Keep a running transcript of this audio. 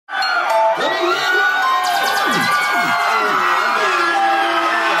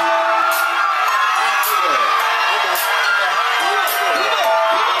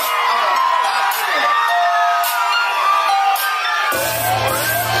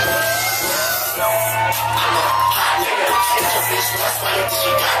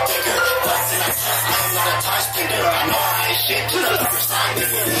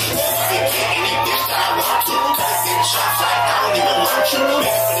Any bitch that I want to, cause getting shots like I don't even want you.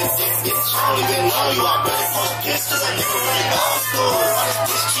 Man, for this dick, bitch, I don't even know you. I really post pics cause I never really go to school. All this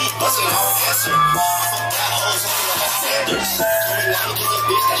bitch keep busting, I don't answer. Fuck that hoes, only like my Sanders. Told me now you get a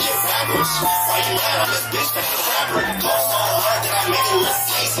bitch, that shit backwards. Why you mad on this bitch, that's a rapper? Go so hard that I make it look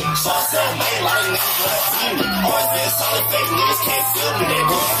easy. So I sell main, a lot of niggas wanna see me. Always been solid, fake niggas can't feel me. They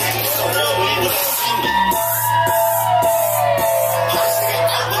broke that niggas so real, we ain't wanna see me.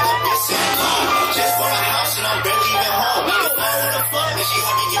 Just bought a house and I'm barely even home. Nigga phone with a fuck and she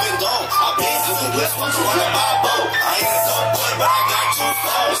had me giving dough. I've been doing bliss once I wanna buy a boat. I ain't a dope boy, but I got two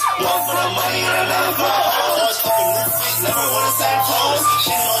phones. One for the money and another for the hoes. Always fucking new face, never wear the same clothes.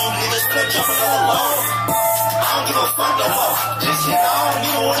 She know you niggas finna jump another low. I don't give a fuck no more. Just hit, I don't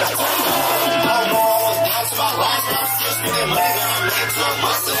even wanna fuck no more. I don't know I was down to my life, but I'm still spending money that I made to a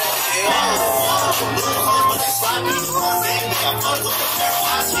monster. Little hoes, but they sloppy. One day, nigga, I'm fucked with the barrel.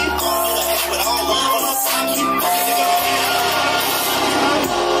 I see you going through the head, but I don't want no sloppy.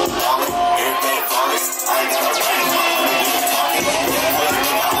 Everything flawless, I ain't got no brain.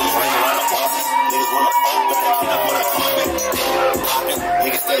 Talking, niggas wanna fuck, but they can't afford a coffin.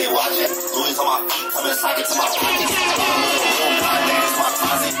 Niggas steady watching, Louis on my feet, coming socket to my pocket. That's my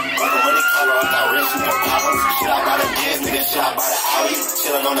closet. Run the color, I'm not rich, no problems. Shit, I bought a Benz, nigga, shit, I bought an Audi.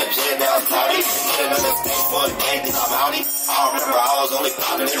 Chillin' on the jet, now I'm cloudy. Get another thing for a day, think I'm outie. I don't remember, I was only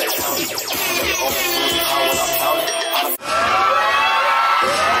popping in the county. Check on the food, I when I'm counting.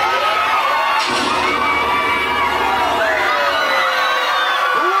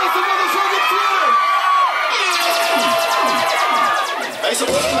 Hey, so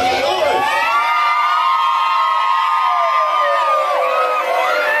what are you doing?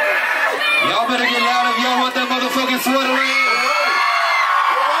 Y'all better get loud if y'all want that motherfucking sweater in.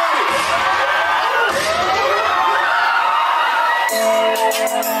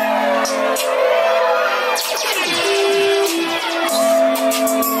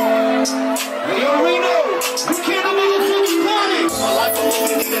 Yo, RENO, we can't have motherfucking party. My life a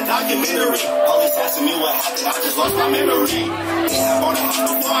movie, need a documentary. Always asking me what happened, I just lost my memory. I bought a house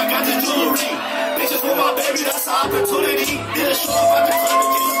before I got the jewelry. Bitches with my baby, that's an opportunity. Did a show up at the club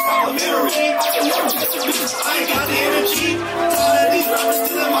and give us complimentary. I can never catch a bitch, I ain't got the energy. Tired of these rappers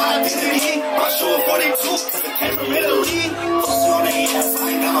stealing my identity. My show of 42, cause it came from Italy. Posted on the ass, I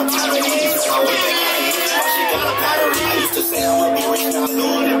ain't got no clarity. My way back out of here, now she got a battery. I used to say I would be rich, now I'm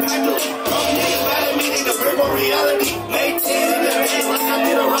doing it practically. Niggas mad at me, need to bring more reality. Made 10 in the day like I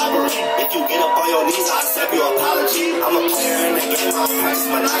did a robbery. If you get up on your knees, I accept your apology. I'm a player in the game, I practice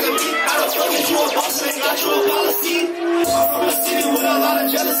monogamy. How the fuck is you a boss and ain't got you a policy? I'm from a city with a lot of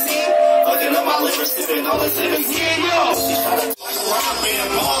jealousy. Fucking up my liver, sipping all this energy. She tryna talk around me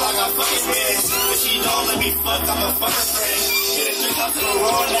and ball like I fucking bitch. But she don't let me fuck, I'm a fucking friend. Get a drink out to the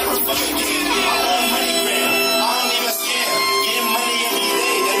road, never fucking get it. I want money grand, I don't even scam. Getting money every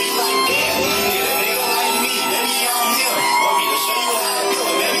day, they be like, damn. Get a nigga like me, baby, I'm him. Want me to show you how to do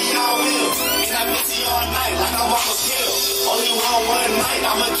it, baby, I will. Get that pussy all night like I'm off a pill. Only one night,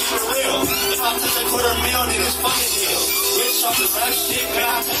 I'ma keep it real. If I touch a quarter meal, then it's fucking deal. Rich off the rap shit, can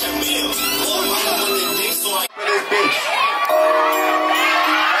I touch a meal? Lord, mama with the dick, so I for this bitch.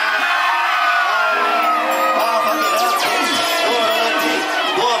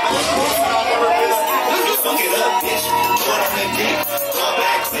 Fuck it up, bitch. Going on the dick. Going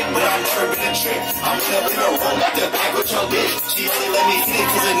back quick, but I never been a trick. I'm in a room back to back with your bitch. She only let me hit it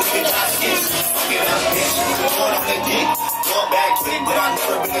cause a nigga got skits. Fuck it up, bitch. Going on the dick. Going back quick, but I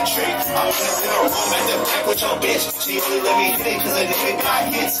never been a trick. I'm in a room back to back with your bitch. She only let me hit it cause a nigga got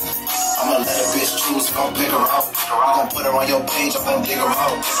hits. I'ma let a bitch choose, gon' pick her out. I'm gon' put her on your page, I'm gon' dig her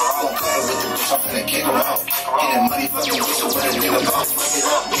out. I'm gon' play with the bitch, I'm finna kick her out. Getting money, fucking bitch, so where the nigga go? Fuck it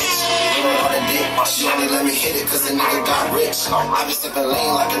up, bitch. Going on the dick. She only let me hit it cause the nigga got rich. I be sippin'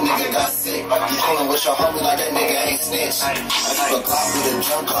 lean like a nigga got sick. You coolin' with your homie like that nigga ain't snitch. I keep a Glock with a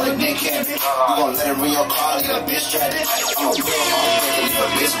drum, call it Nick Candy. You gon' let her in your car, get a bitch stranded. You gon' feel hard, make a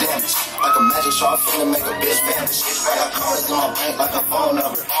bitch damage. Like a magic show, I'm finna make a bitch vanish. I got comments in my bank like a phone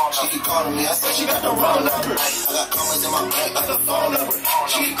number. She keep calling me, I said she got the wrong number. I got comments in my bank like a phone number.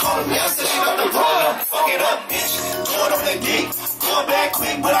 She keep calling me, I said she got the wrong number. Fuck it up, bitch. Going on the dick. Going back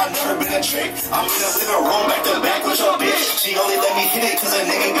quick, but I never been a trick. I'm in a living room back to back with your bitch. She only let me hit it cause a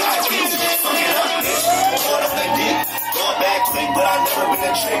nigga got hits. Fuck it up, bitch. Going on the dick. Going back quick, but I never been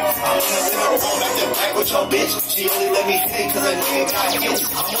a trick. I'm in a living room back to back with your bitch. She only let me hit it cause a nigga got hits.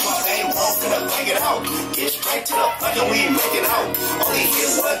 I'm in my name, bro, finna bang it out. Get straight to the fucking weed, make it out. Only hit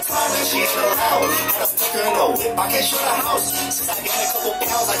one time and she ain't allowed. Had a fucker in the whip, I I can't show the house. Since I gained a couple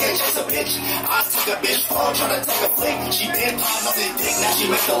pounds, I can't chase a bitch. I took a bitch phone, tryna take a flick. She been plotting on this dick, now she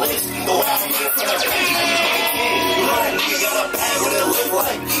make a list. The way I put it for the page, now you make a kid. You know that nigga got a bag, what it look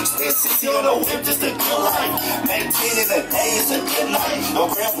like. Spend 60 on the whip, just a good life. Man, 10 in a day, it's a good night. No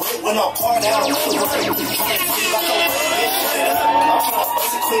grab lit with no car, now I don't look right. Tryna see like a wet bitch, shut it up. I'm tryna bust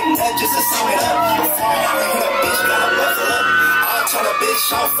a quick nut just to sum it up. Before I hit a bitch, gotta buckle up. I'll turn a bitch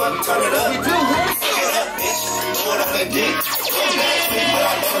off, fuck, turn it up. Fuck it up, bitch. Do it on the dick. But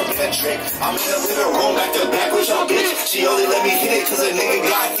I never been a trick. I'm in the living room back to back with your bitch. She only let me hit it cause a nigga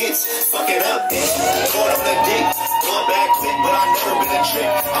got hits. Fuck it up, bitch. Do it on the dick. Do it back quick, but I never been a trick.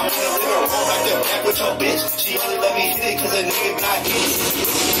 I'm in the living room back to back with your bitch. She only let me hit it cause a nigga got hits.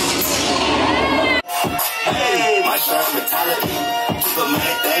 Hey, my Sherm mentality. Keep a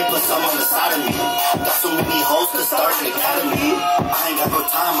main thing, put some on the side of me. Got so many hoes to start an academy. I ain't got no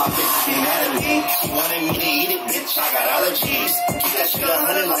time, my bitch be mad at me. She wanted me to eat it, bitch, I got allergies. Keep that shit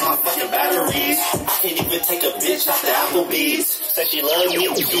 100 like my fucking batteries. I can't even take a bitch out the Applebee's. Said she love me,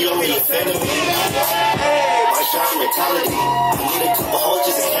 she only a fan of me. Hey, my Sherm mentality. I need a couple hoes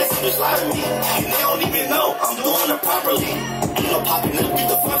just in case a bitch lie to me. And they don't even know I'm doing it properly. Ain't no popping up, get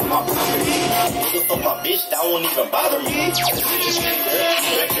the fuck from my property. Nigga fuck my bitch, that won't even bother me.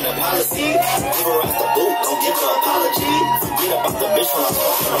 Directing the policy. Give her out the boot, don't give her apology. Forget about the bitch when I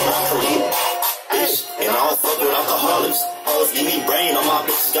talk to the broccoli. Bitch, and I don't fuck with alcoholics. Always give me brain, all my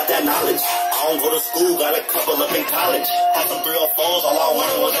bitches got that knowledge. I don't go to school, got a couple up in college. Had some 3 or 4s, all I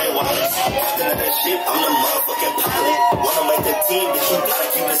wanted was their wallets. After that shit, I'm the motherfucking pilot. Wanna make the team, bitch, you gotta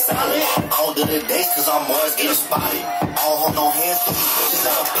keep it solid. I don't do the dates cause I'm always getting spotted. I don't hold no hands cause these bitches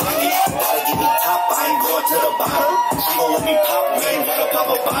out of pocket. Gotta give me top, I ain't going to the bottom. She gon' let me pop, we ain't gotta pop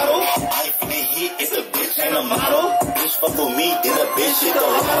a bottle. I ain't finna hit if the bitch ain't a model. Bitch fuck with me, then a bitch hit the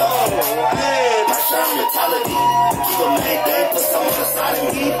lotto. Hey, my Sherm mentality. Keep a main thing, put some on the side of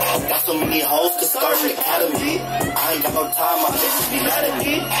me. Got so many hoes to start an academy. I ain't got no time, my bitches be mad at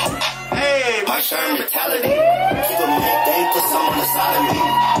me. Hey, my Sherm mentality. Keep a main thing, put some on the side of me.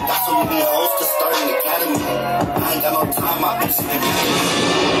 Got so many hoes to start an academy. I ain't got no time, my bitches be mad at me.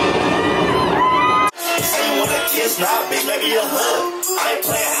 Say you want a kiss, nah, bitch, maybe a hug. I ain't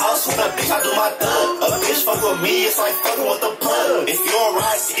playing house with a bitch, I do my thug. A bitch fuck with me, it's like fucking with the plug. If you don't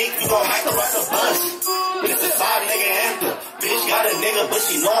ride stick, you gon' have to ride the bus. This a side nigga anthem. Bitch got a nigga, but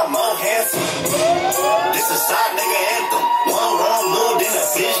she know I'm more handsome. This a side nigga anthem. One wrong move, then a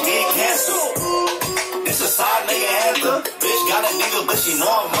bitch get canceled. This a side nigga anthem. Bitch got a nigga, but she know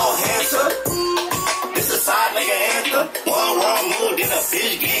I'm more handsome. This a side nigga anthem. One wrong move, then a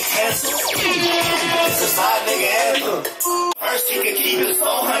bitch get canceled. This a side nigga anthem. First you can keep it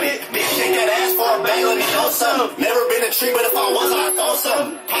 400. Bitch shake that ass for a bang, let me know something. Never been a tree, but if I was, I'd throw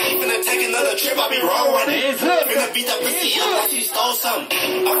something. I ain't finna take another trip, I'll be wrong with it. Finna beat that pussy up like she stole something.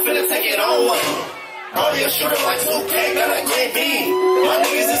 I'm finna take it on one. Brody a shooter like 2K, got a green bean. My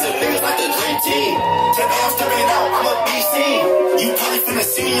niggas is the niggas like the dream team. Today I'm stepping out, I'm a BC. You probably finna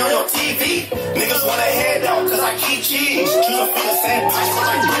see me on your TV. Niggas want a handout, cause I keep cheese. Choosing for the same price for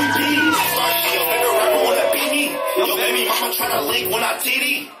like 3 G's. Your favorite rapper wanna beat me. Your baby mama tryna link when I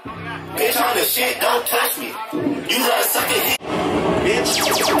TD. Bitch, I'm the shit, don't touch me. You gotta suck it, bitch.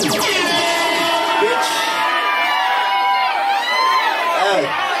 Bitch. Hey.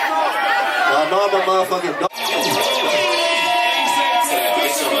 I know I'm a motherfucking dog. I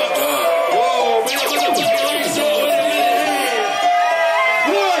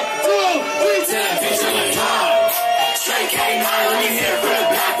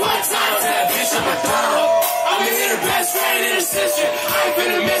ain't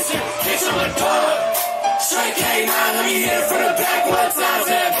finna miss it, bitch, I'm a dog. Straight K9, let me hit it from the back one time.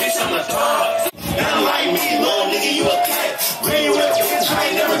 That bitch, I'm a dog. Not like me, little nigga, you a cat. Green whip, bitch, I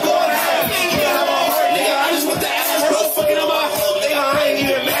ain't never going half. You got my heart, nigga, I just want the ass, bro. Fucking on my home, nigga, I ain't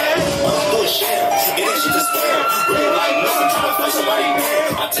even mad. I'm bullshit, get that shit to spare. Real like nothing, tryna fuck somebody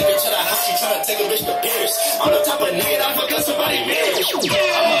there. I take her to the house, she tryna take a bitch to Pierce. I'm the type of nigga that fuck up somebody married. I'm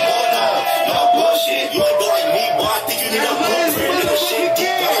a bulldog, no bullshit. You ain't go like me, boy, I think you need a blueprint. Nigga, shit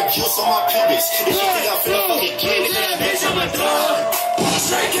deep, got a juice on my pubis. If she think I'm finna fucking kid, that bitch, I'm a dog.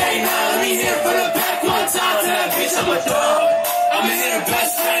 Straight K9, let me hit it from the back one time. That bitch, I'm a dog. I'ma hit her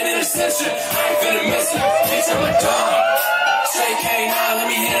best friend in a session. I ain't finna miss her, bitch, I'm a dog. Straight K9, let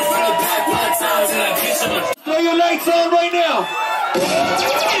me hit it from the back one time. That bitch, I'm a dog. Throw your lights on right now.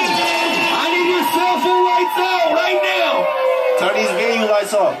 I need your cell phone lights on right now. turn these venue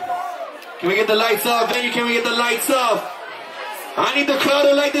lights off. Can we get the lights off, venue? Can we get the lights off? I need the crowd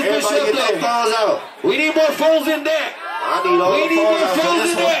to light this bitch up there. Phones out. We need more phones in there. I need all We the need phones more out for phones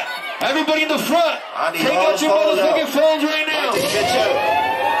this in one. there. Everybody in the front, I need take all out the your phones motherfucking out. phones right now. Light this bitch up.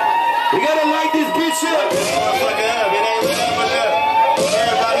 We gotta light this bitch Light up. this motherfucker up. It ain't lit up enough.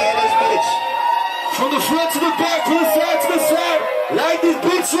 Everybody in this bitch. From the front to the back, from the side to the side, light this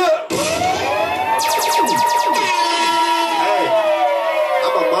bitch up. Hey,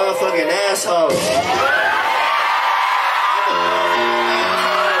 I'm a motherfucking asshole.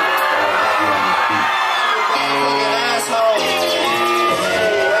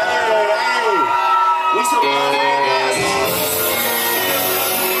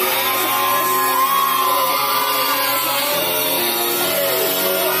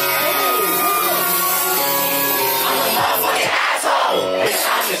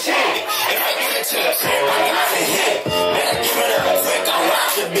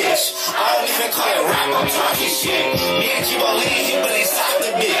 I don't even call it rap, I'm talking shit. Me and Kibo leave, but he stopped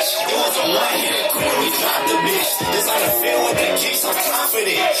the bitch. It was a one-hit quick, we dropped the bitch. This on the field with the kicks, I'm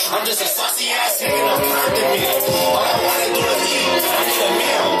confident. I'm just a saucy ass nigga, no condiment. All I wanna do is eat, I need a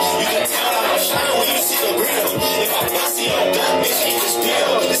meal. You can tell that I'm shining when you see the grill. If I bust in your gut, bitch, he just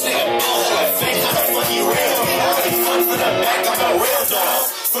deal. This nigga bull like fake, how the fuck you real? I already fucked for the back, I'm a real dog.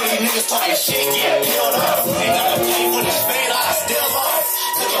 For these niggas talking shit, get peeled off. Ain't gotta pay for this fade, I still off.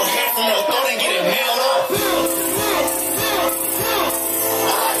 Took your hair from your throat and get it nailed off.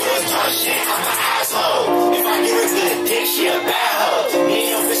 All I do is talk shit, I'm an asshole. If I give her to the dick, she a bad hoe. Me and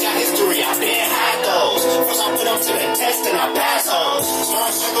your bitch got history, I been had those. First I put them to the test and I pass hoes. Small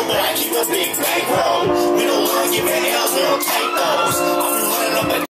circle, but I keep a big bankroll. We don't love giving L's, we don't take those.